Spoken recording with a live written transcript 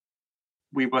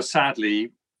we were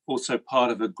sadly also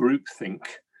part of a groupthink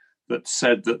that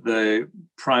said that the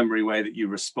primary way that you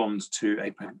respond to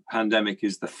a pandemic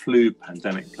is the flu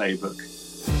pandemic playbook.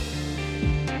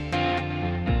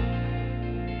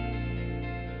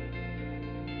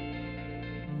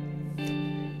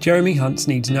 Jeremy Hunt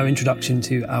needs no introduction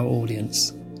to our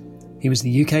audience. He was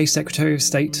the UK Secretary of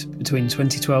State between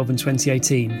 2012 and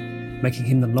 2018, making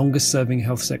him the longest-serving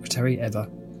Health Secretary ever.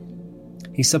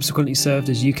 He subsequently served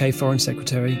as UK Foreign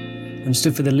Secretary and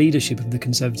stood for the leadership of the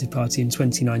Conservative Party in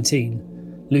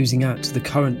 2019, losing out to the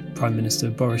current Prime Minister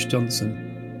Boris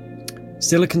Johnson.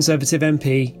 Still a Conservative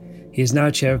MP, he is now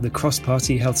chair of the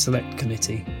Cross-Party Health Select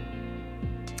Committee.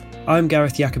 I'm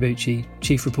Gareth Iacobucci,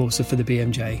 Chief Reporter for the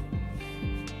BMJ.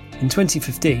 In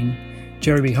 2015,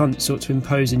 Jeremy Hunt sought to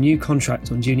impose a new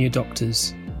contract on junior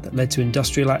doctors that led to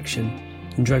industrial action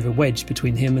and drove a wedge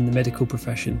between him and the medical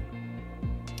profession.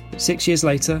 6 years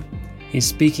later, he is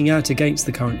speaking out against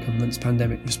the current government's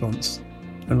pandemic response,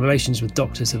 and relations with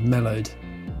doctors have mellowed.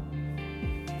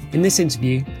 In this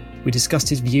interview, we discussed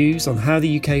his views on how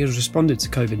the UK has responded to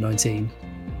COVID-19,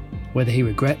 whether he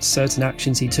regrets certain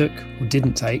actions he took or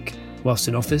didn't take whilst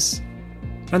in office,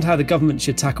 and how the government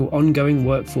should tackle ongoing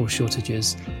workforce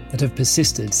shortages that have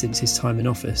persisted since his time in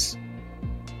office.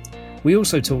 We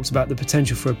also talked about the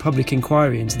potential for a public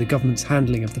inquiry into the government's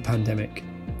handling of the pandemic,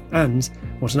 and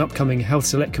what an upcoming Health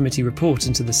Select Committee report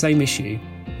into the same issue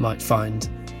might find.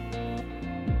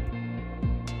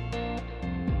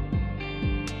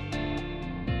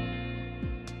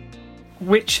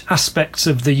 Which aspects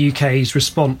of the UK's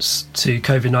response to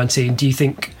COVID-19 do you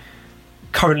think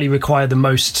currently require the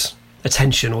most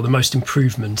attention or the most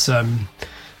improvement?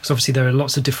 Because obviously there are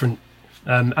lots of different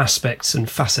aspects and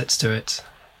facets to it.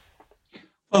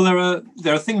 Well,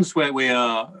 there are things where we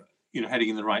are, heading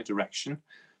in the right direction,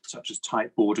 such as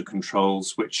tight border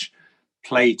controls, which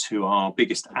play to our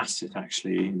biggest asset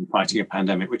actually in fighting a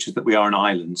pandemic, which is that we are an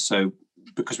island. So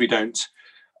because we don't,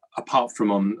 apart from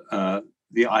on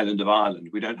the island of Ireland,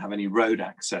 we don't have any road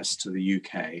access to the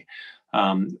UK,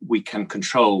 we can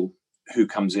control who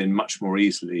comes in much more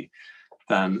easily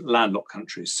than landlocked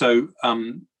countries. So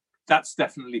that's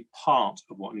definitely part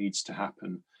of what needs to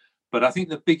happen. But I think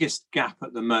the biggest gap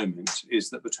at the moment is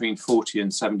that between 40 and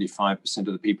 75% of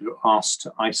the people who are asked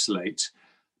to isolate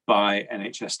by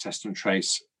NHS Test and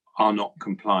Trace are not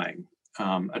complying,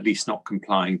 at least not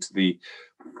complying to the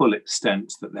full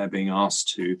extent that they're being asked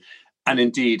to. And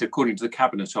indeed, according to the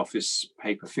Cabinet Office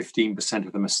paper, 15%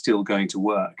 of them are still going to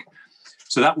work.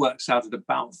 So that works out at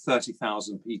about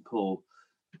 30,000 people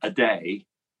a day,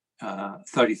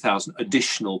 30,000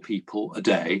 additional people a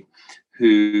day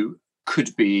who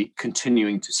could be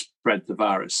continuing to spread the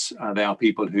virus. They are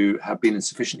people who have been in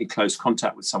sufficiently close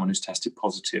contact with someone who's tested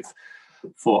positive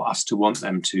for us to want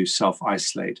them to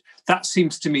self-isolate. That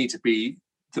seems to me to be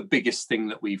the biggest thing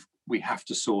that we have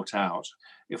to sort out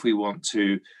if we want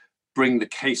to bring the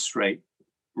case rate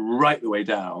right the way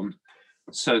down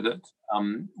so that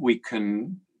we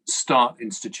can start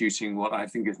instituting what I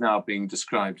think is now being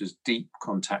described as deep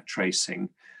contact tracing,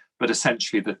 but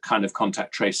essentially the kind of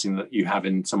contact tracing that you have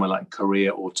in somewhere like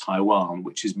Korea or Taiwan,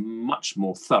 which is much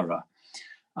more thorough.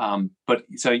 But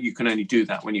so you can only do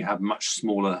that when you have much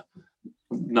smaller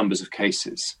numbers of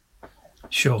cases.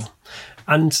 Sure.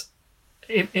 And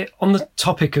on the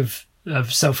topic of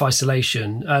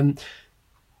self-isolation,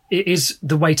 is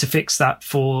the way to fix that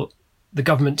for the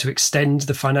government to extend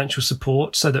the financial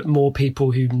support so that more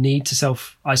people who need to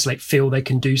self-isolate feel they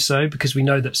can do so? Because we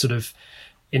know that sort of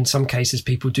in some cases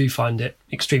people do find it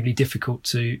extremely difficult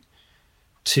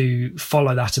to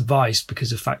follow that advice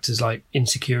because of factors like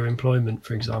insecure employment,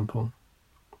 for example.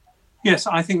 Yes,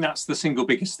 I think that's the single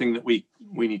biggest thing that we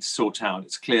need to sort out.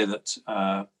 It's clear that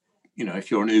if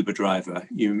you're an Uber driver,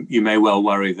 you may well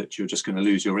worry that you're just going to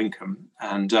lose your income.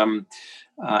 And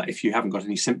if you haven't got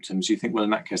any symptoms, you think, well, in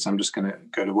that case, I'm just going to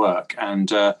go to work.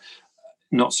 And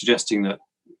not suggesting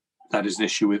that is an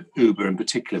issue with Uber in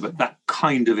particular, but that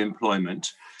kind of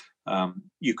employment,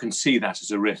 you can see that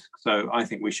as a risk. So I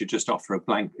think we should just offer a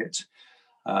blanket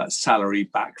salary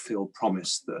backfill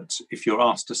promise that if you're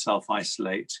asked to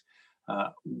self-isolate,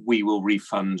 we will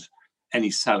refund any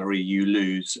salary you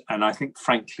lose. And I think,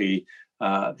 frankly,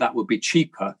 that would be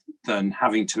cheaper than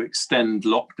having to extend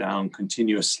lockdown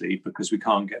continuously because we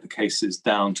can't get the cases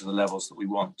down to the levels that we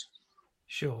want.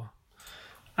 Sure.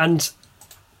 And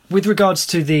with regards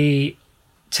to the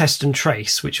test and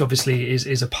trace, which obviously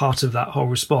is a part of that whole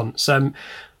response,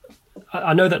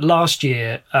 I know that last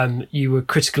year you were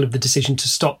critical of the decision to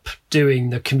stop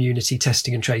doing the community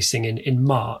testing and tracing in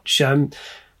March.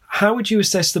 How would you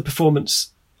assess the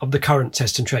performance of the current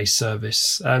test and trace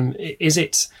service? Is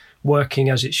it working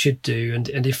as it should do,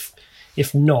 and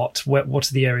if not, what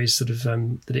are the areas sort of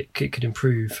that it could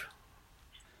improve?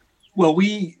 Well,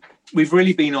 we've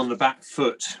really been on the back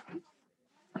foot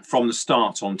from the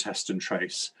start on test and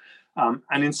trace.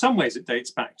 And in some ways, it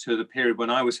dates back to the period when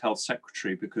I was health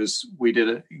secretary, because we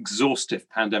did exhaustive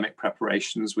pandemic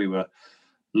preparations. We were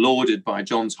lauded by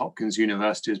Johns Hopkins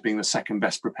University as being the second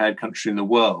best prepared country in the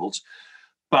world.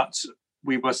 But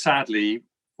we were sadly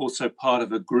also part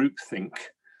of a groupthink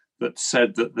that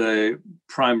said that the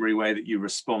primary way that you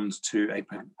respond to a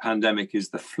pandemic is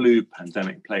the flu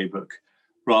pandemic playbook,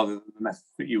 rather than the method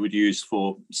that you would use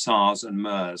for SARS and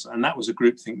MERS. And that was a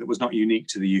groupthink that was not unique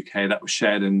to the UK, that was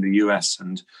shared in the US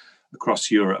and across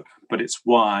Europe. But it's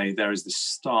why there is this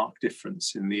stark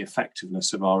difference in the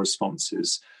effectiveness of our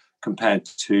responses compared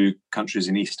to countries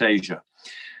in East Asia.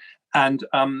 And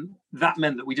that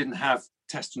meant that we didn't have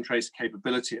test and trace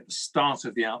capability at the start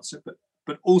of the outset,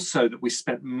 but also that we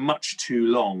spent much too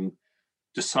long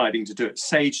deciding to do it.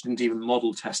 SAGE didn't even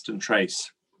model test and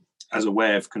trace as a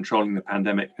way of controlling the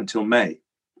pandemic until May.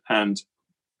 And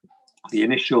the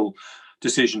initial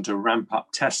decision to ramp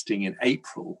up testing in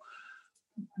April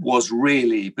was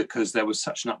really because there was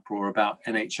such an uproar about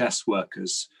NHS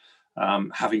workers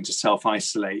having to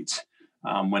self-isolate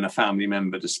when a family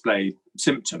member displayed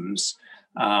symptoms,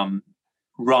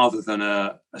 rather than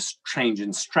a change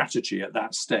in strategy at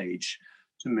that stage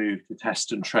to move to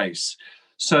test and trace.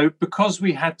 So because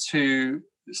we had to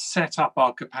set up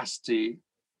our capacity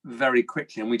very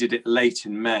quickly, and we did it late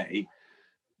in May,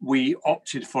 we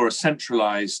opted for a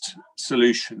centralized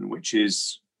solution, which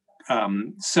is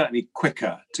certainly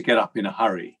quicker to get up in a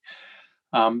hurry.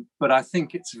 But I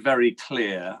think it's very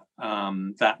clear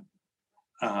that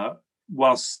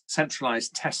whilst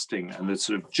centralized testing and the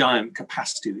sort of giant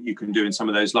capacity that you can do in some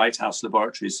of those lighthouse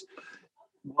laboratories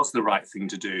was the right thing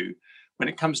to do, when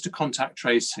it comes to contact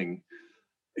tracing,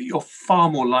 you're far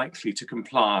more likely to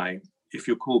comply if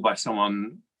you're called by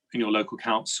someone in your local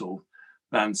council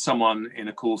than someone in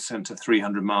a call centre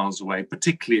 300 miles away,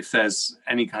 particularly if there's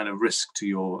any kind of risk to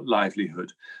your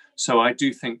livelihood. So I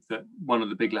do think that one of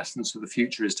the big lessons for the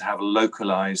future is to have a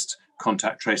localised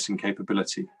contact tracing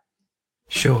capability.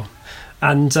 Sure.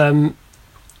 And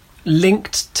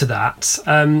linked to that,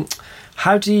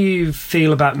 how do you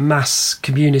feel about mass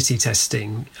community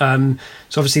testing? So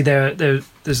obviously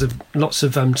there's lots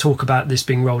of talk about this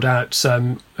being rolled out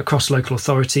across local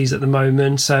authorities at the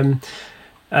moment.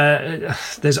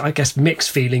 There's, I guess,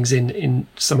 mixed feelings in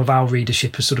some of our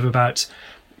readership as sort of about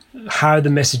how the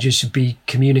messages should be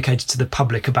communicated to the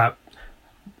public about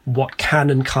what can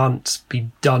and can't be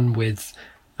done with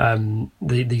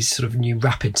these sort of new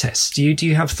rapid tests. Do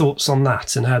you have thoughts on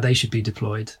that and how they should be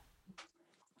deployed?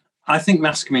 I think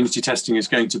mass community testing is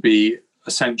going to be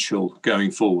essential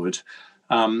going forward,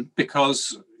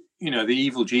 because the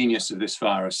evil genius of this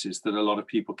virus is that a lot of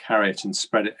people carry it and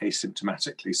spread it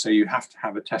asymptomatically. So you have to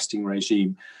have a testing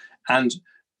regime. And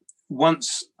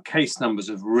once case numbers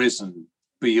have risen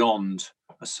beyond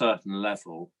a certain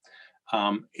level,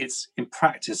 it's in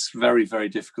practice very, very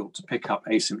difficult to pick up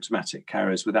asymptomatic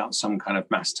carriers without some kind of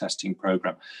mass testing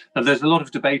program. Now, there's a lot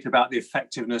of debate about the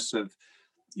effectiveness of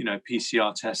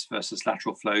PCR tests versus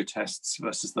lateral flow tests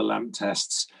versus the LAMP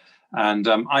tests. And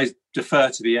I defer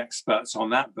to the experts on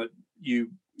that, but you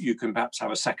can perhaps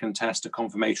have a second test, a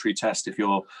confirmatory test, if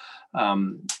you're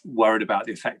worried about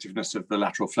the effectiveness of the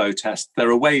lateral flow test. There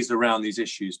are ways around these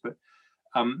issues, but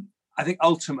I think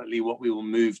ultimately what we will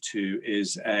move to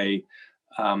is a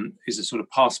sort of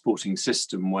passporting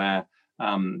system where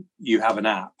you have an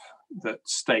app that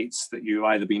states that you've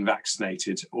either been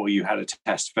vaccinated or you had a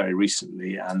test very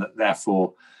recently, and that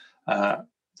therefore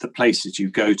the places you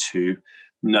go to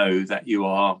know that you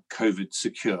are COVID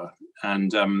secure.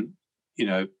 And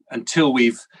until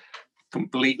we've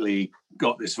completely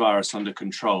got this virus under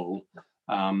control,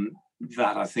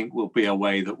 that I think will be a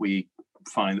way that we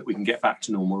find that we can get back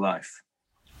to normal life.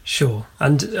 Sure.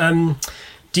 And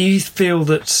do you feel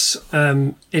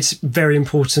that it's very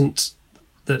important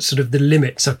that sort of the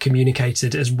limits are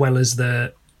communicated as well as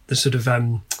the sort of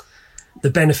the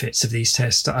benefits of these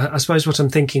tests? I suppose what I'm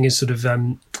thinking is sort of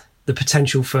the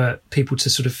potential for people to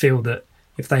sort of feel that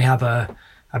if they have a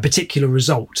particular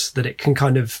result, that it can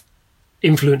kind of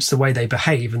influence the way they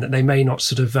behave, and that they may not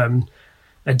sort of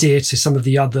adhere to some of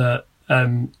the other,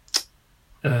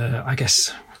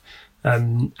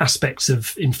 aspects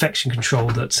of infection control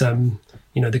that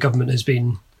the government has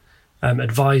been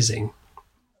advising.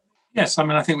 Yes, I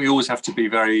mean, I think we always have to be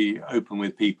very open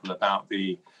with people about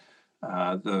the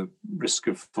risk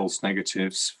of false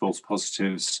negatives, false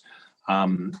positives,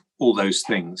 all those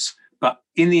things. But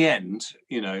in the end,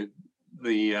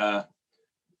 the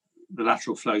the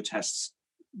lateral flow tests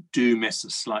do miss a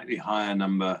slightly higher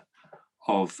number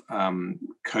of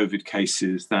COVID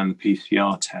cases than the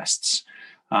PCR tests.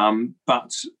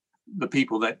 But the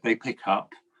people that they pick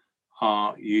up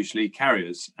are usually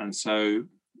carriers. And so,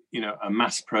 a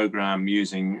mass program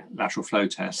using lateral flow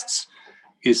tests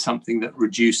is something that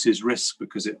reduces risk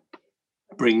because it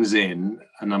brings in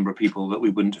a number of people that we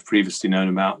wouldn't have previously known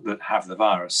about that have the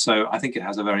virus. So I think it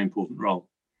has a very important role.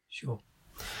 Sure.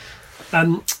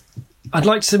 I'd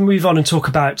like to move on and talk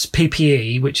about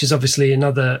PPE, which is obviously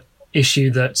another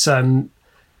issue that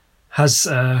has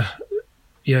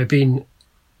been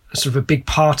sort of a big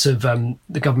part of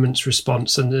the government's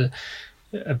response. And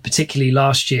particularly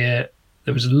last year,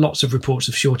 there was lots of reports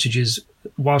of shortages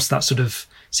whilst that sort of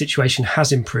situation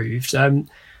has improved.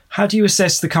 How do you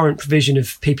assess the current provision of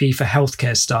PPE for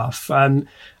healthcare staff?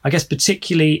 I guess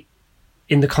particularly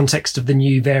in the context of the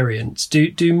new variants,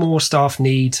 do more staff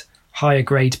need higher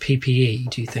grade PPE,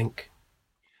 do you think?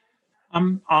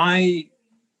 I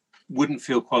wouldn't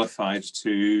feel qualified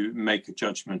to make a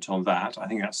judgment on that. I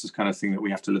think that's the kind of thing that we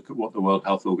have to look at what the World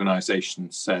Health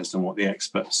Organization says and what the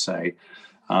experts say.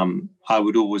 I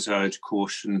would always urge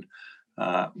caution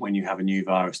when you have a new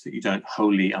virus that you don't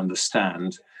wholly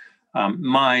understand.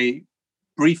 My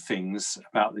briefings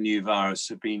about the new virus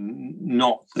have been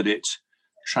not that it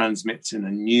transmits in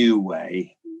a new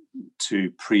way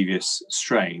to previous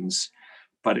strains,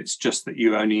 but it's just that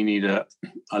you only need a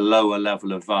lower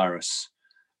level of virus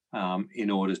in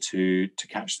order to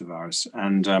catch the virus.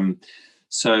 And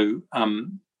so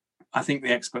I think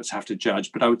the experts have to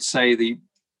judge, but I would say the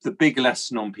big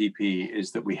lesson on PPE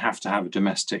is that we have to have a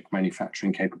domestic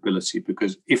manufacturing capability,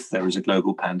 because if there is a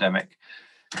global pandemic,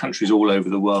 countries all over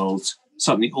the world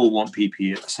suddenly all want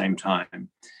PPE at the same time.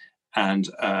 And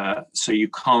so you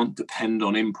can't depend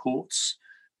on imports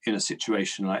in a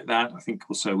situation like that. I think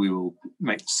also we will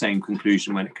make the same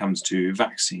conclusion when it comes to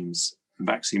vaccines and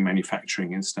vaccine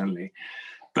manufacturing, incidentally.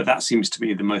 But that seems to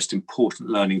be the most important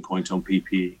learning point on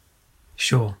PPE.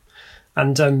 Sure.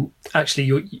 And actually,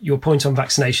 your point on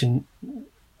vaccination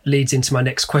leads into my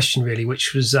next question, really,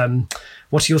 which was,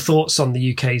 what are your thoughts on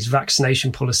the UK's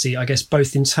vaccination policy, I guess,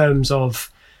 both in terms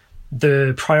of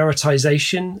the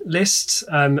prioritisation list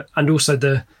and also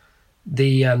the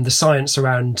science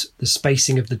around the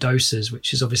spacing of the doses,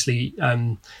 which is obviously,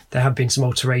 there have been some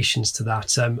alterations to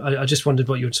that. I just wondered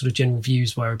what your sort of general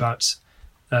views were about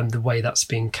the way that's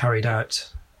being carried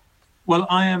out. Well,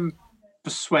 I am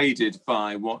persuaded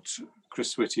by what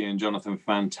Chris Whitty and Jonathan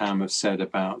Van Tam have said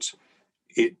about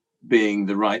it being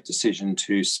the right decision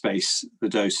to space the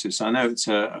doses. I know it's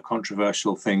a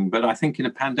controversial thing, but I think in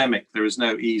a pandemic, there is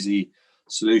no easy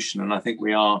solution. And I think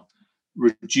we are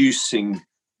reducing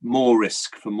more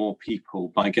risk for more people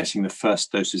by getting the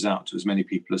first doses out to as many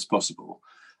people as possible.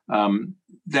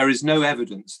 There is no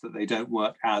evidence that they don't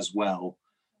work as well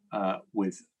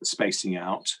with spacing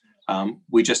out.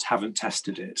 We just haven't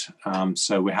tested it.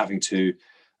 So we're having to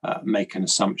make an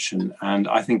assumption. And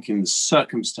I think in the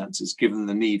circumstances, given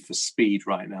the need for speed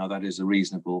right now, that is a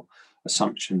reasonable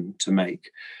assumption to make.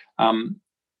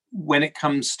 When it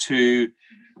comes to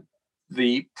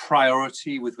the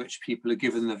priority with which people are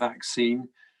given the vaccine,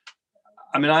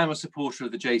 I mean, I am a supporter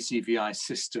of the JCVI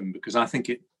system because I think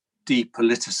it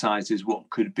depoliticizes what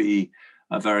could be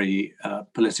a very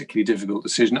politically difficult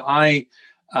decision. I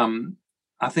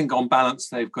think on balance,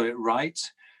 they've got it right.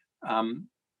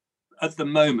 At the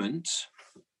moment,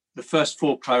 the first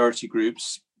four priority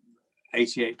groups,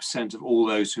 88% of all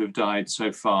those who have died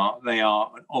so far, they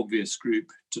are an obvious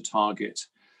group to target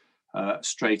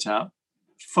straight up.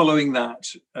 Following that,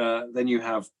 then you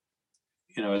have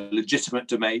a legitimate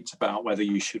debate about whether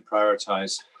you should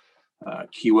prioritize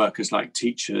key workers like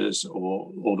teachers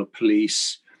or the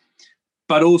police,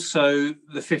 but also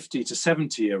the 50 to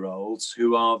 70-year-olds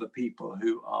who are the people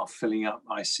who are filling up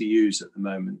ICUs at the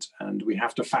moment. And we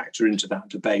have to factor into that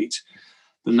debate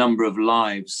the number of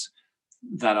lives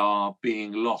that are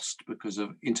being lost because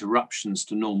of interruptions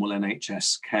to normal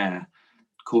NHS care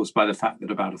caused by the fact that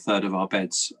about a third of our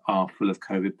beds are full of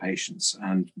COVID patients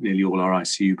and nearly all our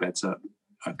ICU beds are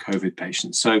COVID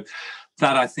patients. So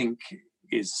that, I think,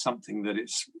 is something that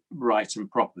it's right and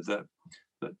proper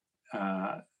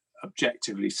that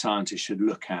objectively scientists should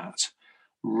look at,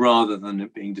 rather than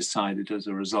it being decided as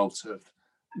a result of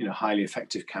highly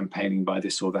effective campaigning by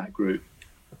this or that group.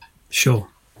 Sure.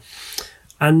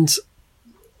 And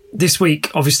this week,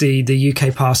 obviously, the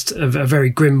UK passed a very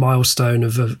grim milestone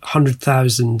of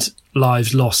 100,000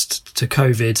 lives lost to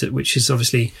COVID, which has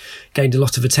obviously gained a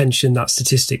lot of attention, that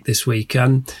statistic this week.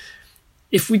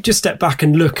 If we just step back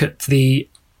and look at the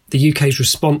UK's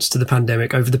response to the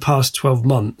pandemic over the past 12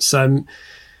 months,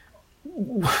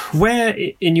 where,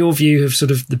 in your view, have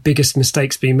sort of the biggest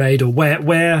mistakes been made, or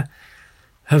where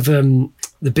have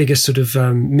the biggest sort of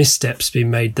missteps been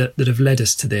made that have led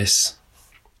us to this?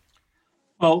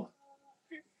 Well,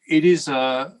 it is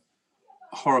a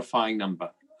horrifying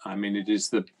number. I mean, it is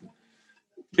the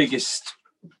biggest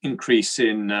increase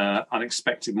in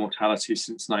unexpected mortality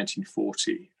since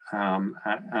 1940,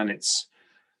 and it's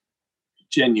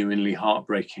genuinely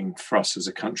heartbreaking for us as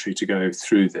a country to go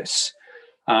through this.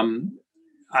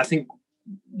 I think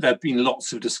there have been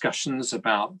lots of discussions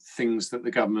about things that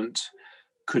the government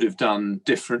could have done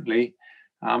differently.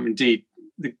 Indeed,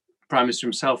 the Prime Minister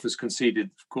himself has conceded,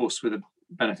 of course, with the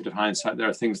benefit of hindsight, there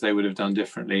are things they would have done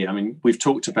differently. I mean, we've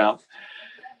talked about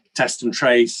test and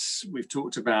trace. We've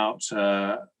talked about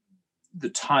the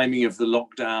timing of the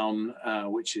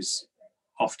lockdown, which is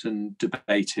often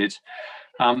debated.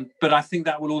 But I think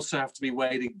that will also have to be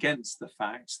weighed against the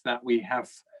fact that we have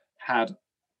had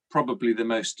probably the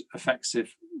most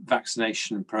effective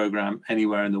vaccination program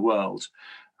anywhere in the world,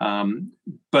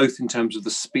 both in terms of the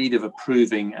speed of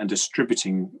approving and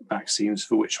distributing vaccines,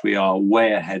 for which we are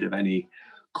way ahead of any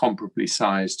comparably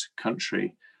sized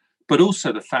country, but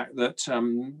also the fact that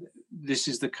this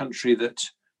is the country that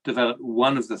developed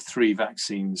one of the 3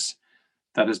 vaccines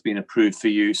that has been approved for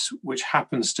use, which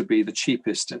happens to be the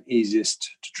cheapest and easiest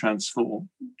to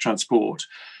transport,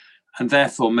 and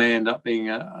therefore may end up being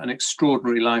an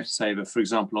extraordinary lifesaver, for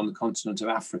example, on the continent of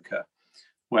Africa,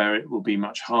 where it will be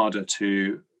much harder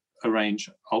to arrange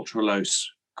ultra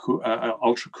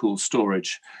cool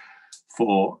storage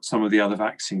for some of the other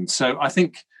vaccines. So I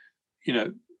think,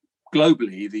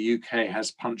 globally, the UK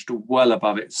has punched well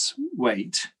above its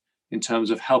weight in terms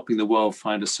of helping the world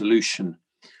find a solution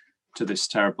to this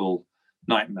terrible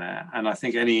nightmare. And I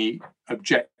think any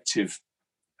objective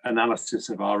analysis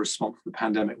of our response to the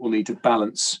pandemic will need to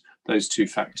balance those 2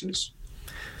 factors.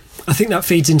 I think that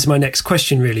feeds into my next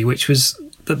question, really, which was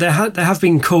that there have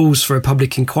been calls for a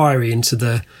public inquiry into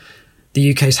the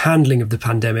UK's handling of the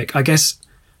pandemic. I guess,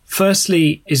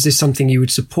 firstly, is this something you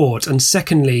would support? And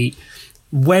secondly,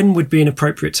 when would be an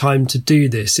appropriate time to do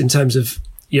this in terms of,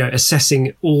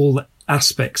 assessing all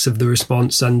aspects of the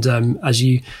response, and as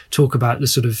you talk about the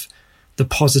sort of the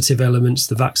positive elements,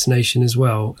 the vaccination as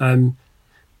well, and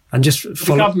just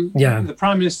follow. The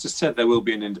Prime Minister said there will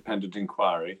be an independent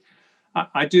inquiry.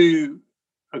 I do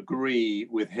agree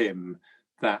with him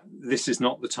that this is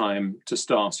not the time to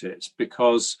start it,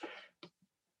 because,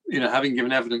 having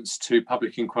given evidence to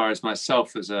public inquiries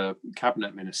myself as a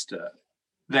cabinet minister,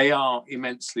 they are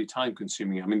immensely time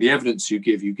consuming. I mean, the evidence you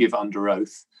give under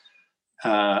oath.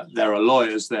 There are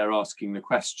lawyers there asking the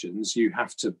questions. You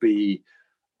have to be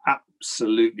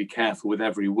absolutely careful with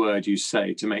every word you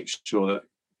say to make sure that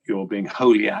you're being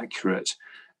wholly accurate.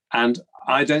 And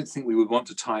I don't think we would want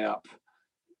to tie up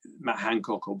Matt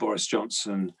Hancock or Boris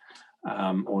Johnson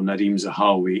or Nadeem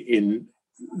Zahawi in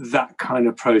that kind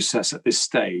of process at this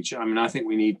stage. I mean, I think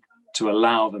we need to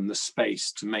allow them the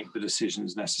space to make the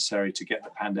decisions necessary to get the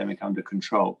pandemic under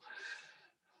control.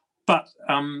 But,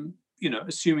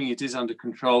 assuming it is under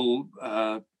control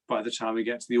by the time we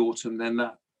get to the autumn, then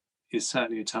that is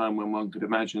certainly a time when one could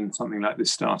imagine something like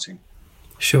this starting.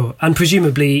 Sure. And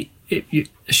presumably,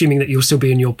 assuming that you'll still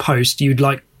be in your post, you'd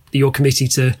like your committee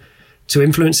to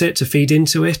influence it, to feed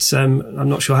into it. I'm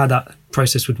not sure how that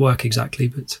process would work exactly,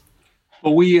 but...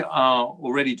 Well, we are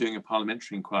already doing a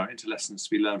parliamentary inquiry into lessons to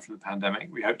be learned from the pandemic.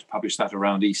 We hope to publish that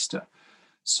around Easter.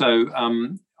 So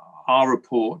our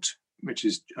report, which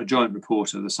is a joint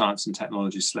report of the Science and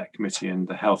Technology Select Committee and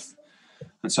the Health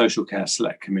and Social Care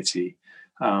Select Committee,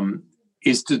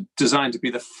 is designed to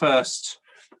be the first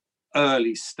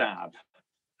early stab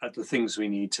at the things we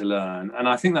need to learn. And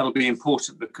I think that'll be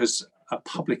important because a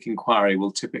public inquiry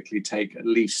will typically take at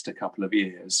least a couple of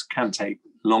years, can take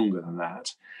longer than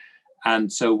that.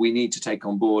 And so we need to take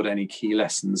on board any key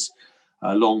lessons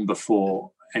long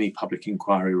before any public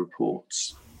inquiry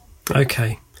reports.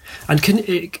 Okay. And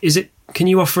can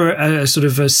you offer a sort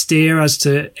of a steer as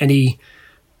to any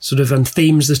sort of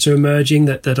themes that are emerging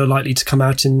that are likely to come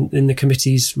out in the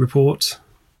committee's report?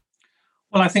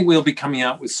 Well, I think we'll be coming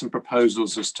out with some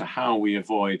proposals as to how we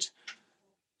avoid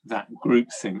that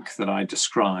groupthink that I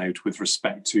described with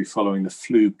respect to following the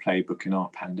flu playbook in our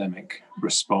pandemic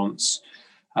response.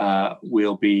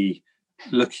 We'll be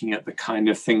looking at the kind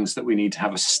of things that we need to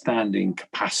have a standing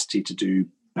capacity to do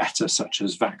better, such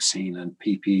as vaccine and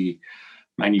PPE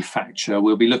manufacture.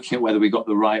 We'll be looking at whether we got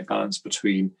the right balance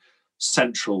between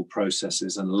central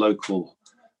processes and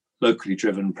locally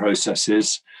driven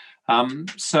processes.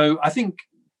 So I think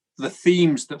the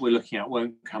themes that we're looking at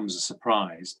won't come as a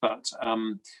surprise, but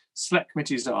select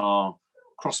committees are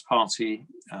cross-party.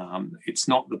 It's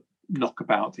not the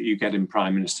knockabout that you get in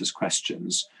Prime Minister's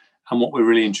questions. And what we're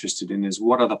really interested in is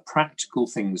what are the practical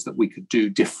things that we could do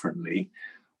differently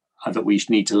that we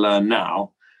need to learn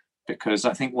now? Because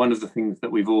I think one of the things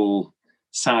that we've all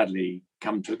sadly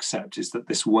come to accept is that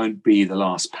this won't be the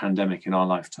last pandemic in our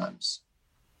lifetimes.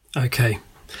 Okay.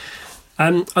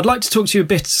 I'd like to talk to you a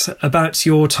bit about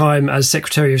your time as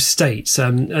Secretary of State.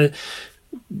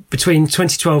 Between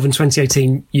 2012 and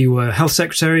 2018, you were Health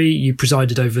Secretary, you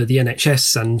presided over the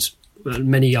NHS and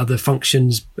many other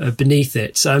functions beneath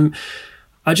it.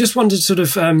 I just wondered sort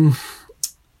of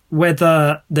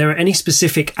whether there are any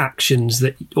specific actions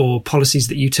that or policies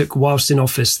that you took whilst in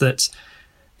office that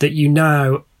you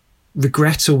now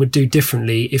regret or would do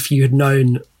differently if you had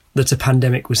known that a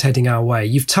pandemic was heading our way.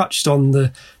 You've touched on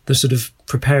the sort of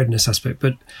preparedness aspect,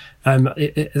 but are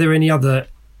there any other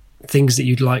things that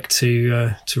you'd like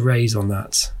to raise on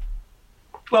that?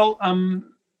 Well,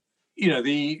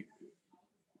 the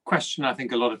question I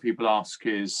think a lot of people ask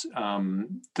is,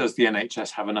 does the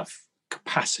NHS have enough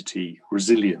capacity,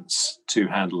 resilience to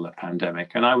handle a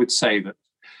pandemic? And I would say that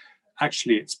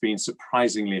actually it's been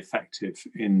surprisingly effective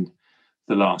in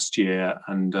the last year,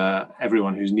 and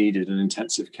everyone who's needed an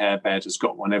intensive care bed has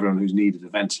got one, everyone who's needed a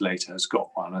ventilator has got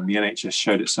one, and the NHS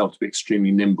showed itself to be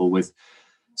extremely nimble with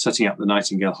setting up the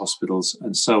Nightingale hospitals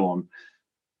and so on.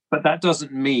 But that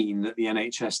doesn't mean that the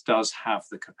NHS does have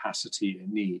the capacity it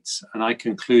needs. And I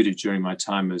concluded during my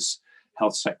time as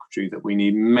Health Secretary that we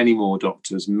need many more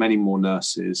doctors, many more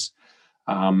nurses,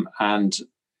 and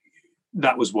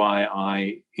that was why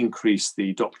I increased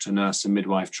the doctor, nurse and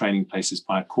midwife training places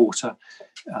by a quarter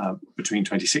between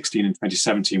 2016 and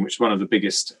 2017, which is one of the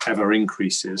biggest ever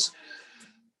increases.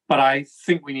 But I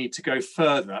think we need to go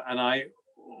further. And I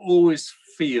always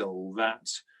feel that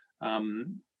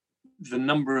the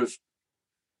number of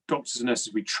doctors and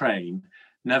nurses we train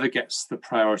never gets the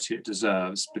priority it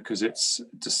deserves because it's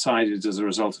decided as a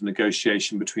result of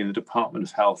negotiation between the Department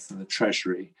of Health and the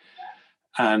Treasury.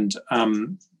 And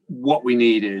what we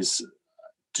need is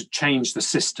to change the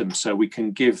system so we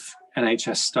can give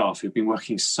NHS staff who've been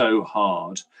working so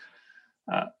hard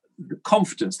the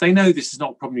confidence. They know this is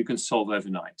not a problem you can solve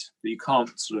overnight, that you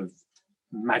can't sort of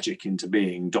magic into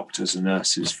being doctors and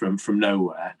nurses from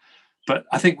nowhere. But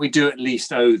I think we do at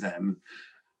least owe them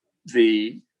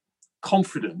the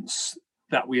confidence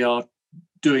that we are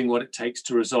doing what it takes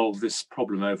to resolve this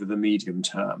problem over the medium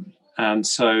term. And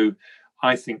so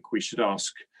I think we should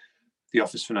ask the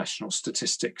Office for National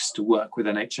Statistics to work with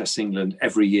NHS England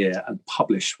every year and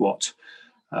publish what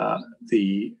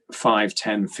the 5,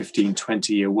 10, 15,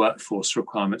 20-year workforce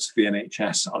requirements for the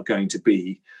NHS are going to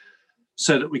be,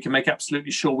 so that we can make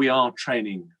absolutely sure we are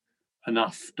training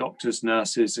enough doctors,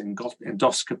 nurses,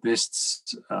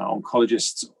 endoscopists,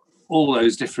 oncologists, all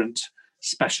those different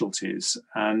specialties.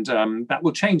 And that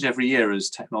will change every year as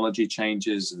technology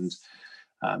changes and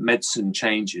medicine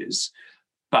changes.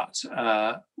 But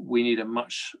we need a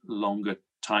much longer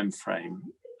time frame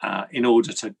in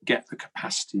order to get the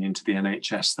capacity into the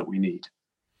NHS that we need.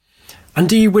 And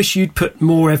do you wish you'd put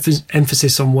more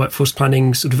emphasis on workforce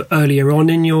planning sort of earlier on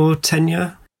in your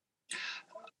tenure?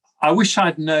 I wish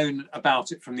I'd known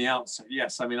about it from the outset.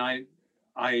 Yes, I mean,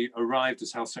 I arrived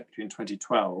as Health Secretary in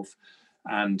 2012,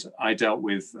 and I dealt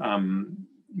with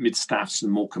mid-staffs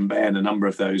and Morecambe Bay and a number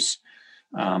of those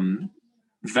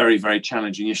very, very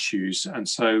challenging issues. And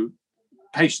so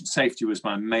patient safety was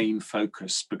my main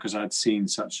focus because I'd seen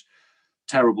such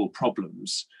terrible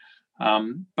problems.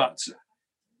 But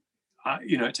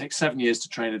it takes 7 years to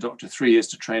train a doctor, 3 years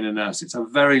to train a nurse. It's a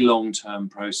very long-term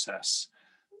process,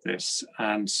 this.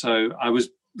 And so I was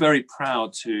very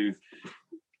proud to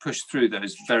push through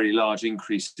those very large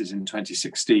increases in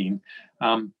 2016.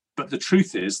 But the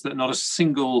truth is that not a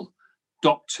single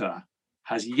doctor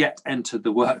has yet entered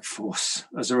the workforce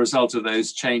as a result of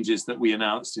those changes that we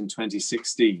announced in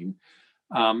 2016.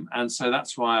 And so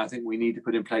that's why I think we need to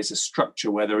put in place a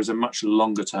structure where there is a much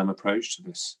longer term approach to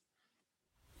this.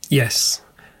 Yes.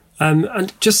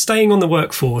 And just staying on the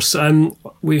workforce,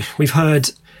 we've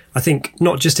heard, I think,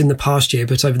 not just in the past year,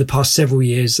 but over the past several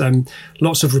years,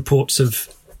 lots of reports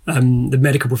of the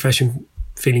medical profession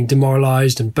feeling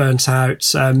demoralised and burnt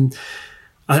out.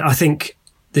 I think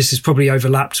this has probably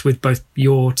overlapped with both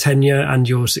your tenure and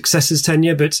your successor's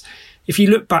tenure. But if you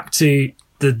look back to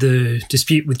the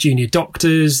dispute with junior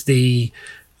doctors, the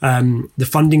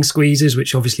funding squeezes,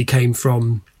 which obviously came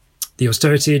from the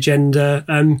austerity agenda,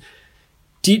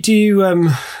 do you,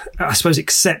 I suppose,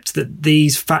 accept that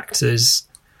these factors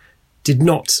did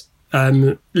not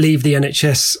leave the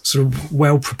NHS sort of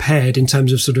well prepared in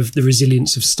terms of sort of the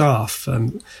resilience of staff?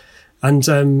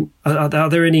 And are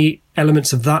there any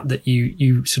elements of that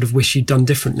you sort of wish you'd done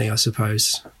differently, I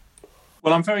suppose?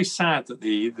 Well, I'm very sad that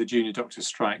the junior doctor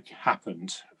strike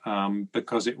happened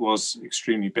because it was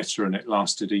extremely bitter and it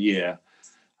lasted a year.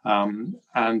 And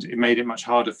it made it much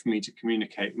harder for me to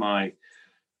communicate my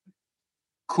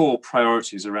core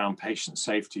priorities around patient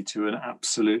safety to an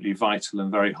absolutely vital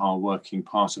and very hard-working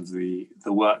part of the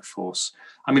workforce.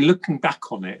 I mean, looking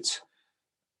back on it,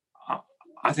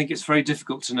 I think it's very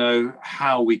difficult to know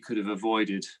how we could have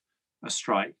avoided a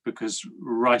strike, because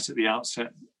right at the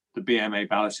outset, the BMA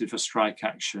balloted for strike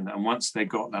action. And once they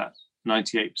got that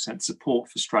 98% support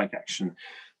for strike action,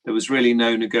 there was really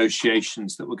no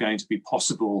negotiations that were going to be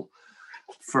possible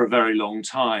for a very long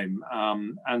time.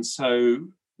 And so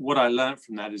what I learned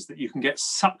from that is that you can get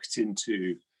sucked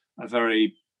into a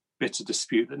very bitter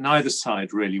dispute that neither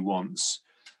side really wants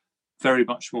very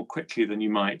much more quickly than you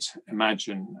might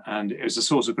imagine. And it was a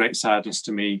source of great sadness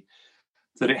to me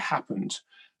that it happened.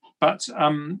 But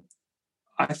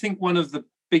I think one of the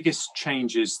biggest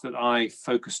changes that I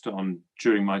focused on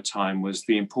during my time was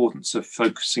the importance of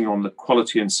focusing on the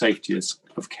quality and safety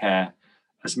of care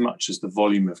as much as the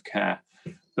volume of care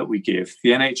that we give.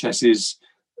 The NHS is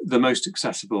the most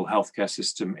accessible healthcare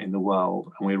system in the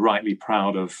world, and we're rightly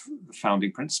proud of the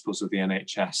founding principles of the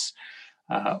NHS,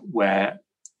 where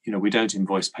we don't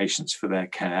invoice patients for their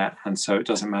care, and so it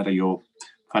doesn't matter your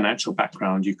financial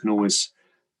background, you can always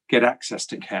get access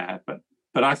to care.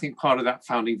 But I think part of that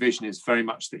founding vision is very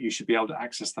much that you should be able to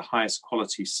access the highest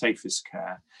quality, safest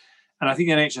care. And I think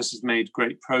the NHS has made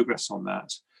great progress on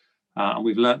that. And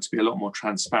we've learned to be a lot more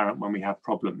transparent when we have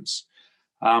problems.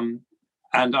 And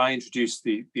I introduced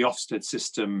the Ofsted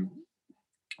system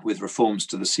with reforms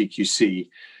to the CQC,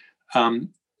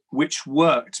 which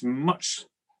worked much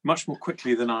more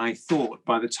quickly than I thought.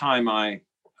 By the time I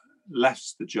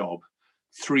left the job,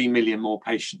 3 million more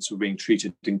patients were being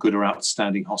treated in good or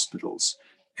outstanding hospitals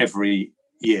every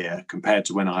year compared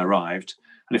to when I arrived.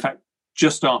 And in fact,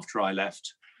 just after I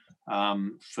left,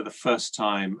 for the first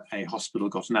time, a hospital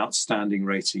got an outstanding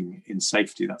rating in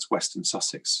safety. That's Western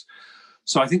Sussex.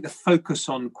 So I think the focus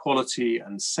on quality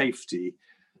and safety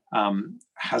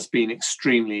has been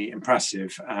extremely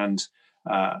impressive and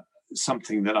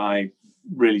something that I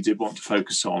really did want to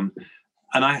focus on.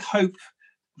 And I hope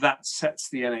that sets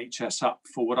the NHS up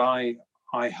for what I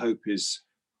hope is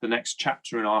the next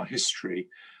chapter in our history,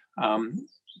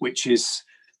 which is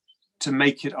to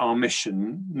make it our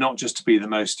mission, not just to be the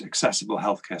most accessible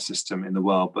healthcare system in the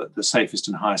world, but the safest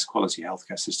and highest quality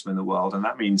healthcare system in the world. And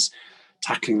that means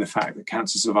tackling the fact that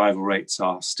cancer survival rates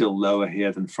are still lower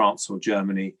here than France or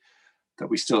Germany, that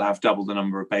we still have double the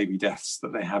number of baby deaths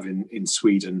that they have in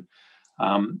Sweden.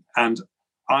 And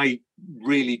I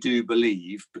really do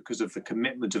believe, because of the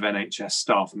commitment of NHS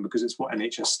staff and because it's what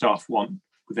NHS staff want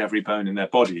with every bone in their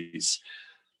bodies,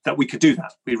 that we could do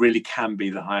that. We really can be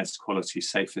the highest quality,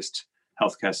 safest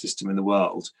healthcare system in the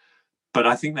world. But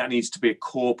I think that needs to be a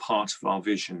core part of our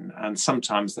vision. And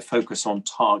sometimes the focus on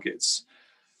targets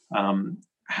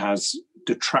has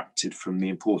detracted from the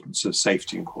importance of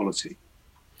safety and quality.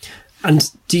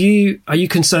 And are you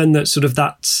concerned that sort of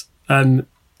that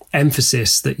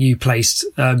emphasis that you placed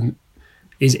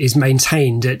is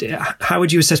maintained? How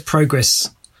would you assess progress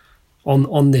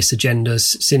on this agenda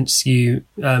since you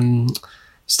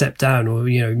stepped down or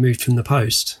moved from the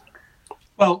post?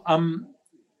 Well,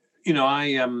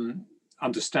 I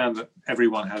understand that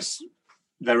everyone has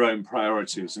their own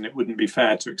priorities, and it wouldn't be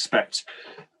fair to expect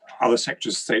other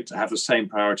sectors of state to have the same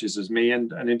priorities as me,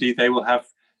 and indeed they will have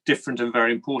different and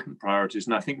very important priorities.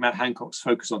 And I think Matt Hancock's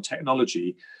focus on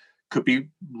technology could be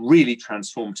really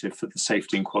transformative for the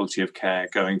safety and quality of care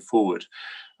going forward.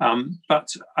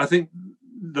 But I think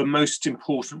the most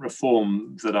important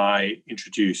reform that I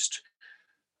introduced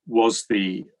was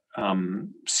the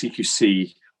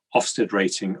CQC Ofsted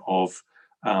rating of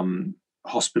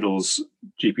hospitals,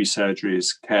 GP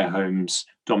surgeries, care homes,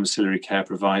 domiciliary care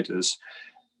providers.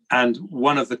 And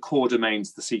one of the core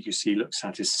domains the CQC looks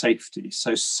at is safety.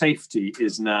 So safety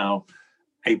is now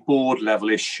a board level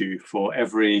issue for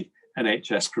every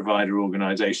NHS provider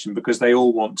organisation, because they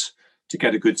all want to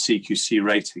get a good CQC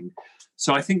rating.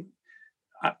 So I think,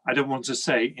 I don't want to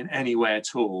say in any way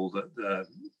at all that the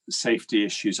safety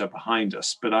issues are behind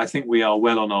us, but I think we are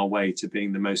well on our way to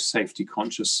being the most safety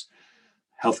conscious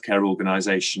healthcare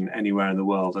organisation anywhere in the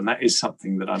world. And that is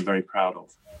something that I'm very proud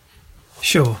of.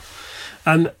 Sure.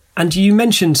 And you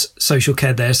mentioned social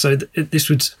care there, so this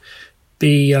would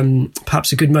be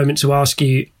perhaps a good moment to ask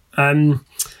you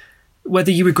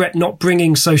whether you regret not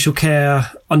bringing social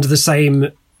care under the same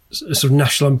sort of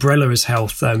national umbrella as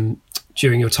health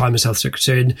during your time as Health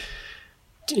Secretary. And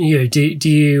do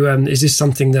you is this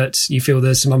something that you feel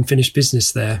there's some unfinished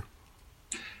business there?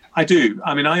 I do.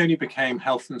 I mean, I only became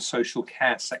Health and Social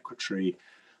Care Secretary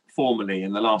formally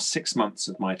in the last 6 months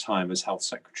of my time as Health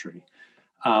Secretary.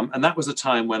 And that was a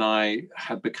time when I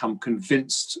had become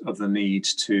convinced of the need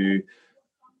to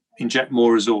inject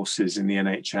more resources in the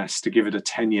NHS, to give it a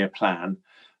 10-year plan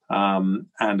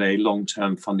and a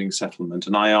long-term funding settlement.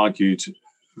 And I argued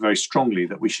very strongly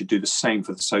that we should do the same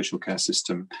for the social care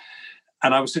system.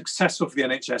 And I was successful for the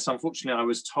NHS. Unfortunately, I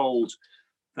was told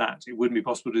that it wouldn't be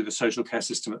possible to do the social care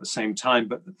system at the same time,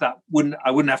 but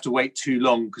I wouldn't have to wait too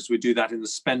long, because we'd do that in the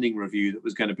spending review that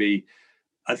was going to be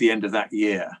at the end of that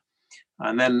year.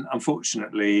 And then,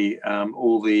 unfortunately,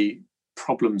 all the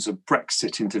problems of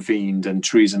Brexit intervened and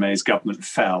Theresa May's government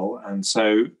fell. And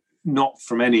so, not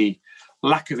from any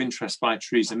lack of interest by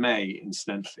Theresa May,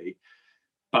 incidentally,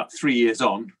 but 3 years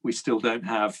on, we still don't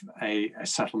have a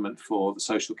settlement for the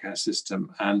social care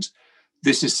system. And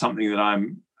this is something that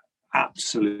I'm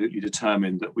absolutely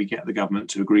determined that we get the government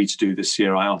to agree to do this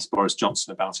year. I asked Boris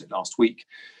Johnson about it last week.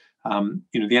 The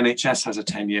NHS has a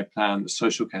 10-year plan. The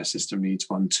social care system needs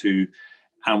one too.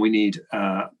 And we need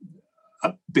a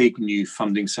big new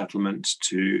funding settlement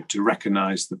to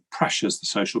recognise the pressures the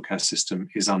social care system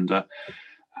is under,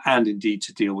 and indeed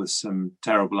to deal with some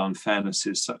terrible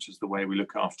unfairnesses, such as the way we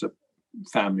look after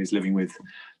families living with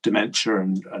dementia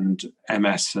and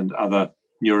MS and other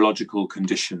neurological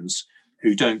conditions,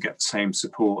 who don't get the same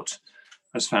support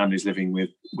as families living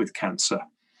with cancer.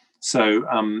 So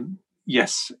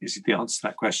yes, is the answer to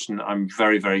that question. I'm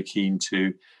very, very keen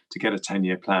to get a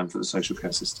 10-year plan for the social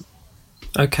care system.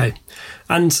 Okay.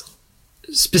 And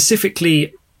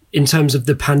specifically in terms of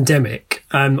the pandemic,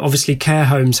 obviously care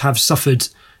homes have suffered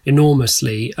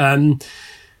enormously. I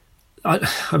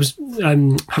was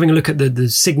having a look at the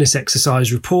Cygnus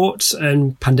exercise report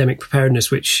and pandemic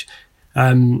preparedness, which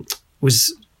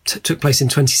took place in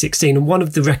 2016, and one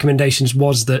of the recommendations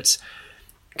was that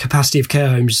capacity of care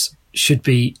homes should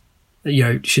be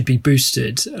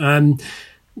boosted.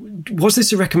 Was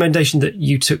this a recommendation that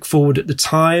you took forward at the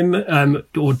time,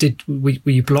 or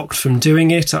were you blocked from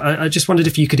doing it? I just wondered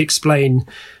if you could explain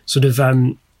sort of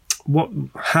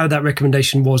how that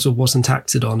recommendation was or wasn't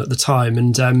acted on at the time,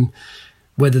 and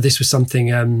whether this was something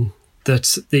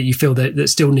that you feel that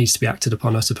still needs to be acted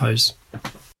upon, I suppose.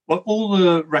 Well, all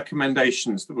the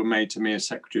recommendations that were made to me as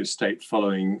Secretary of State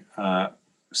following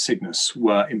Cygnus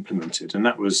were implemented, and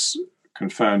that was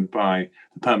confirmed by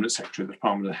the Permanent Secretary of the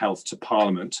Department of Health to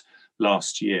Parliament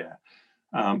last year.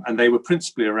 And they were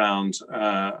principally around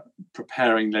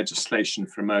preparing legislation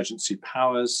for emergency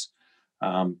powers,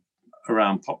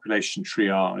 around population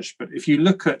triage. But if you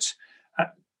look at,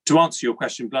 to answer your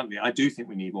question bluntly, I do think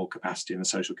we need more capacity in the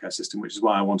social care system, which is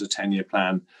why I want a 10-year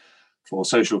plan for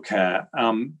social care.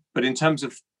 But in terms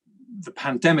of the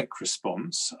pandemic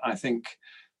response, I think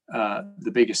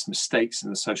the biggest mistakes in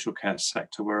the social care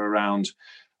sector were around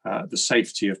the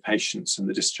safety of patients and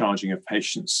the discharging of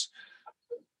patients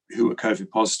who were COVID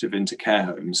positive into care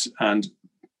homes. And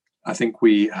I think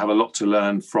we have a lot to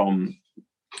learn from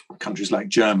countries like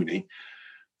Germany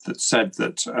that said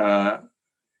that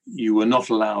you were not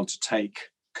allowed to take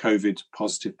COVID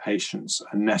positive patients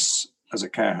unless, as a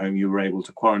care home, you were able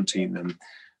to quarantine them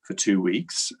for 2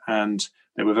 weeks. And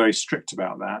they were very strict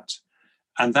about that.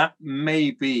 And that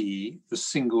may be the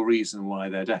single reason why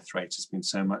their death rate has been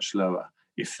so much lower,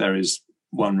 if there is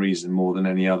one reason more than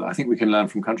any other. I think we can learn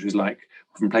from places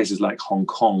like Hong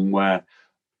Kong, where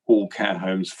all care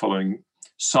homes following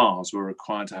SARS were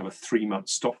required to have a 3-month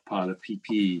stockpile of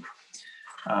PPE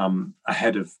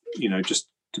ahead of, just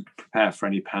to prepare for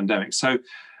any pandemic. So,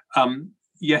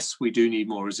 yes, we do need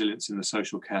more resilience in the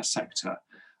social care sector.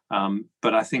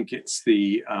 But I think it's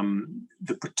the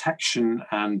protection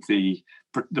and the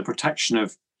protection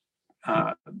of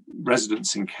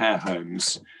residents in care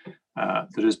homes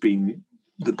that has been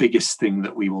the biggest thing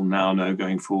that we will now know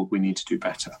going forward we need to do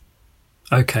better.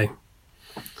 Okay.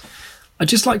 I'd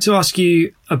just like to ask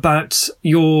you about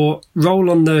your role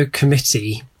on the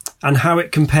committee and how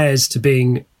it compares to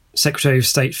being Secretary of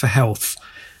State for Health.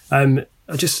 I'd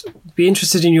just be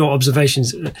interested in your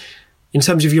observations in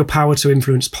terms of your power to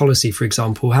influence policy, for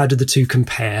example. How do the two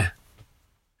compare?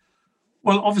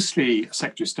 Well, obviously,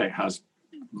 Secretary of State has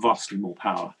vastly more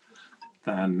power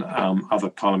than other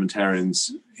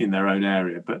parliamentarians in their own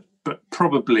area, but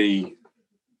probably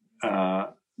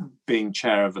being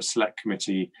chair of a select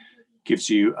committee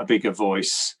gives you a bigger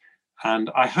voice.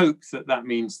 And I hope that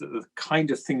means that the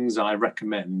kind of things I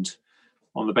recommend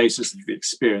on the basis of the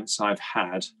experience I've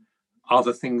had are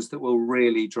the things that will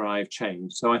really drive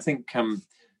change. So I think,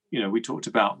 we talked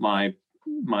about my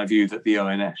view that the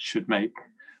ONS should make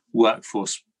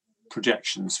workforce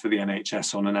projections for the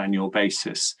NHS on an annual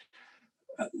basis.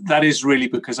 That is really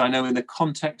because I know in the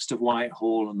context of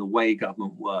Whitehall and the way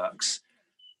government works,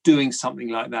 doing something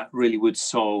like that really would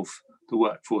solve the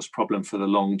workforce problem for the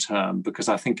long term, because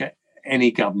I think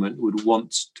any government would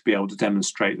want to be able to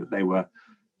demonstrate that they were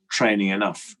training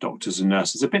enough doctors and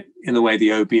nurses, a bit in the way the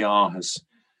OBR has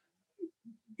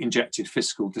injected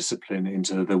fiscal discipline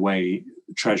into the way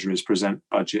treasurers present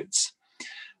budgets.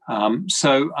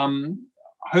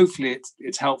 Hopefully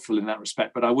it's helpful in that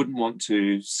respect, but I wouldn't want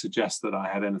to suggest that I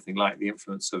had anything like the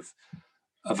influence of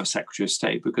a Secretary of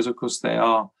State, because of course they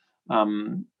are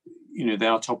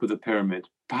top of the pyramid.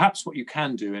 Perhaps what you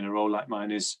can do in a role like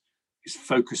mine is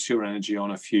focus your energy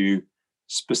on a few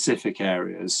specific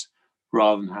areas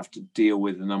rather than have to deal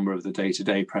with a number of the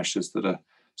day-to-day pressures that a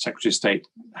Secretary of State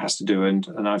has to do.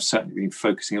 And I've certainly been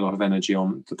focusing a lot of energy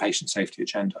on the patient safety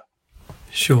agenda.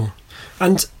 Sure.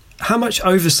 And how much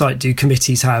oversight do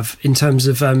committees have in terms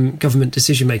of government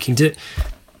decision-making? Do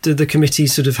the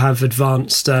committees sort of have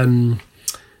advanced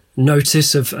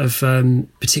notice of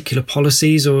particular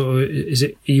policies, or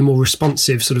are you more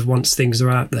responsive sort of once things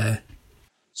are out there?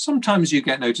 Sometimes you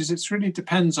get notice. It really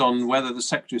depends on whether the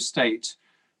Secretary of State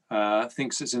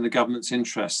thinks it's in the government's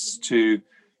interests to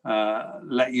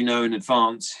let you know in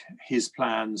advance his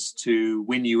plans to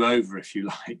win you over, if you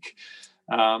like,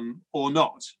 or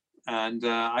not. And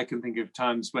I can think of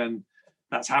times when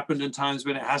that's happened and times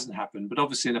when it hasn't happened. But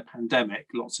obviously in a pandemic,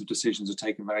 lots of decisions are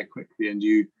taken very quickly, and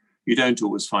you don't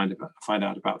always find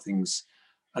out about things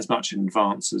as much in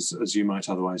advance as you might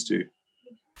otherwise do.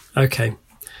 Okay.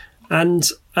 And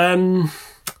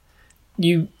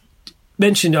you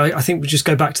mentioned, I think we'll just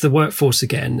go back to the workforce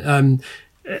again,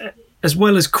 as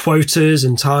well as quotas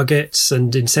and targets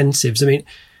and incentives. I mean,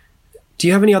 do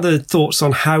you have any other thoughts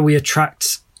on how we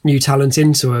attract new talent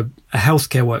into a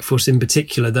healthcare workforce in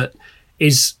particular that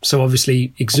is so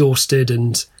obviously exhausted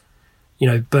and,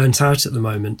 burnt out at the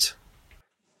moment?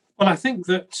 Well, I think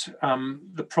that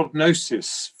the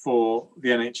prognosis for the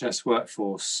NHS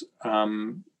workforce,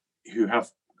 who have,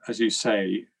 as you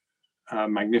say,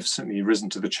 magnificently risen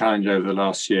to the challenge over the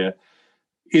last year,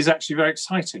 is actually very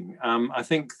exciting. I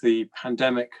think the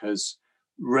pandemic has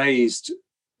raised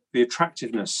the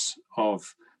attractiveness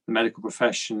of the medical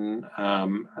profession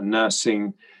and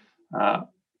nursing,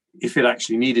 if it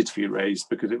actually needed to be raised,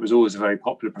 because it was always a very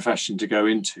popular profession to go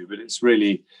into, but it's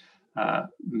really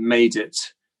made it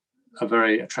a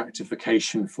very attractive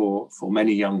vocation for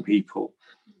many young people.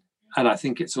 And I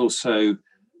think it's also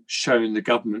shown the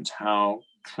government how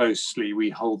closely we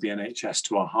hold the NHS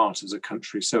to our heart as a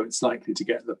country. So it's likely to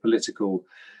get the political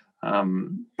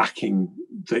backing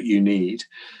that you need.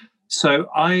 So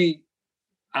I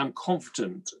am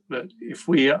confident that if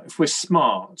we're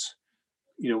smart,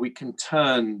 we can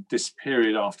turn this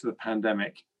period after the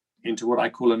pandemic into what I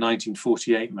call a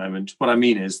 1948 moment. What I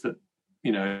mean is that,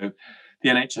 the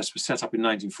NHS was set up in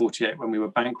 1948 when we were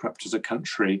bankrupt as a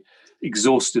country,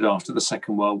 exhausted after the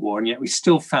Second World War, and yet we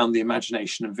still found the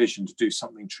imagination and vision to do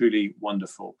something truly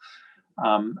wonderful.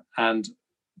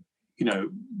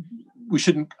 We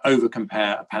shouldn't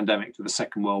over-compare a pandemic to the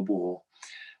Second World War.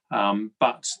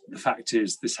 But the fact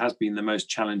is, this has been the most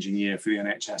challenging year for the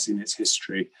NHS in its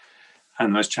history, and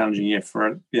the most challenging year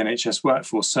for the NHS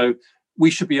workforce. So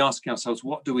we should be asking ourselves,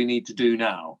 what do we need to do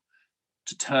now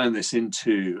to turn this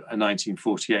into a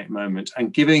 1948 moment,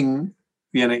 and giving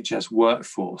the NHS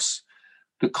workforce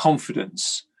the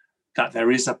confidence that there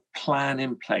is a plan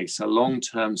in place, a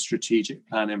long-term strategic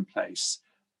plan in place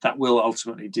that will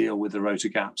ultimately deal with the rota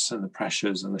gaps and the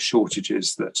pressures and the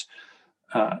shortages that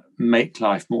make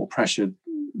life more pressured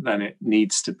than it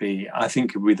needs to be. I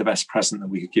think it would be the best present that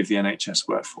we could give the NHS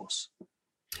workforce.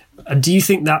 And do you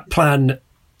think that plan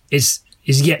is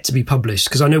yet to be published?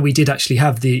 Because I know we did actually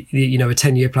have a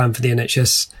 10-year plan for the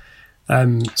NHS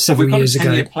several years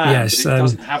ago. Yes, but it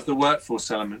doesn't have the workforce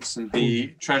elements, and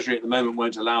the Treasury at the moment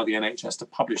won't allow the NHS to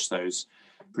publish those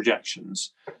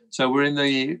projections. So we're in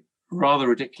the rather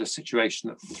ridiculous situation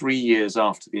that 3 years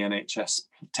after the NHS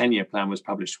 10-year plan was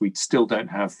published, we still don't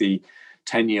have the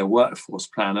 10-year workforce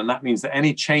plan. And that means that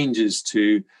any changes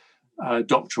to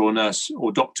doctor or nurse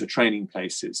or doctor training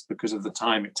places, because of the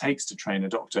time it takes to train a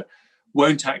doctor,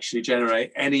 won't actually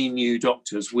generate any new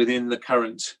doctors within the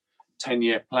current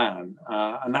 10-year plan.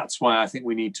 And that's why I think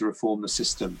we need to reform the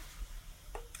system.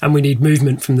 And we need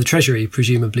movement from the Treasury,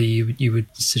 presumably, you would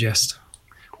suggest.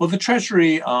 Well, the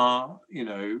Treasury are,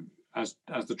 as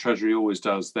the Treasury always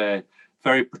does, they're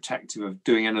very protective of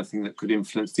doing anything that could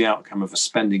influence the outcome of a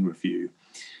spending review.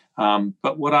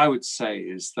 But what I would say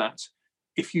is that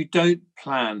if you don't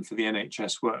plan for the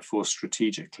NHS workforce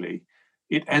strategically,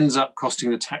 it ends up costing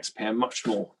the taxpayer much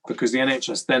more, because the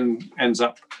NHS then ends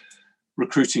up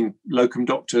recruiting locum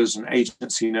doctors and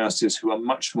agency nurses who are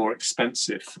much more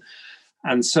expensive.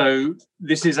 And so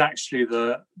this is actually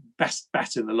the best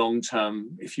bet in the long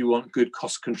term if you want good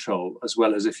cost control, as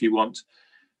well as if you want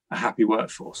a happy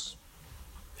workforce.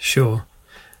 Sure.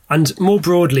 And more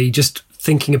broadly, just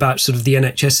thinking about sort of the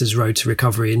NHS's road to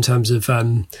recovery in terms of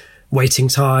waiting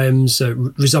times,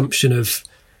 resumption of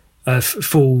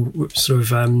full sort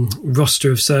of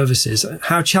roster of services,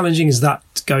 how challenging is that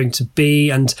going to be?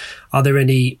 And are there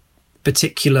any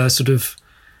particular sort of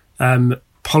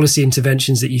policy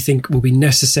interventions that you think will be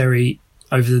necessary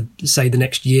over, say, the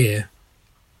next year?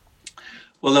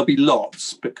 Well, there'll be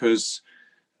lots, because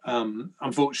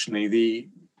unfortunately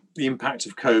the impact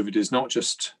of COVID is not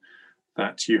just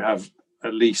that you have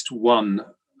at least one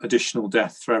additional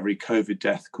death for every COVID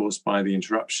death caused by the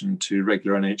interruption to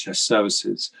regular NHS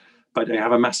services, but they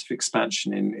have a massive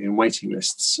expansion in waiting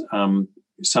lists.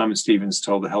 Simon Stevens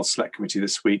told the Health Select Committee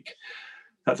this week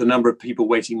that the number of people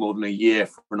waiting more than a year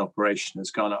for an operation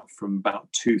has gone up from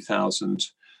about 2,000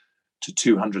 to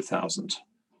 200,000.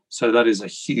 So that is a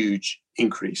huge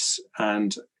increase.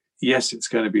 And yes, it's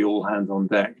going to be all hands on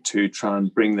deck to try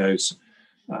and bring those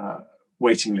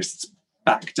waiting lists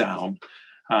back down.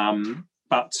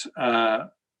 But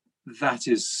that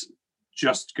is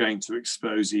just going to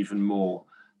expose even more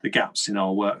the gaps in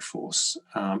our workforce.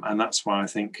 And that's why I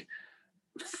think,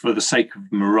 for the sake of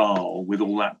morale, with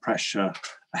all that pressure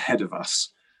ahead of us,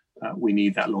 we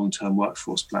need that long-term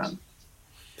workforce plan.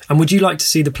 And would you like to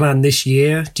see the plan this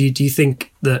year? Do you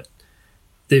think that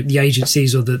the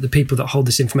agencies or the people that hold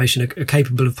this information are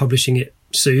capable of publishing it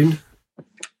soon?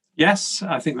 Yes,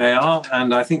 I think they are.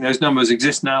 And I think those numbers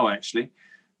exist now, actually.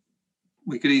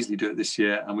 We could easily do it this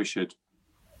year, and we should.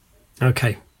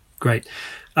 Okay, great.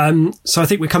 So I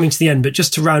think we're coming to the end, but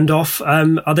just to round off,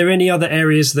 are there any other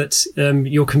areas that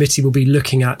your committee will be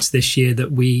looking at this year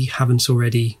that we haven't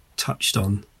already touched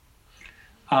on?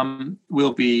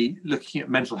 We'll be looking at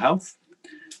mental health.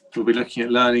 We'll be looking at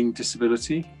learning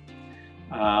disability.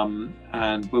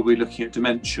 And we'll be looking at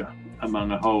dementia,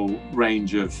 among a whole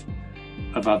range of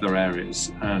other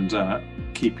areas, and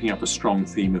keeping up a strong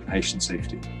theme of patient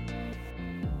safety.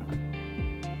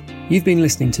 You've been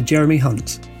listening to Jeremy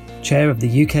Hunt, Chair of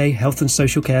the UK Health and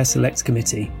Social Care Select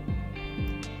Committee.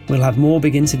 We'll have more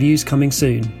big interviews coming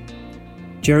soon.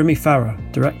 Jeremy Farrar,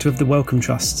 Director of the Wellcome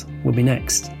Trust, will be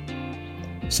next.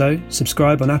 So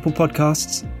subscribe on Apple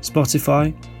Podcasts,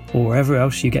 Spotify, or wherever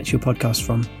else you get your podcasts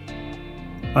from.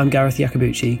 I'm Gareth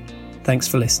Iacobucci. Thanks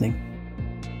for listening.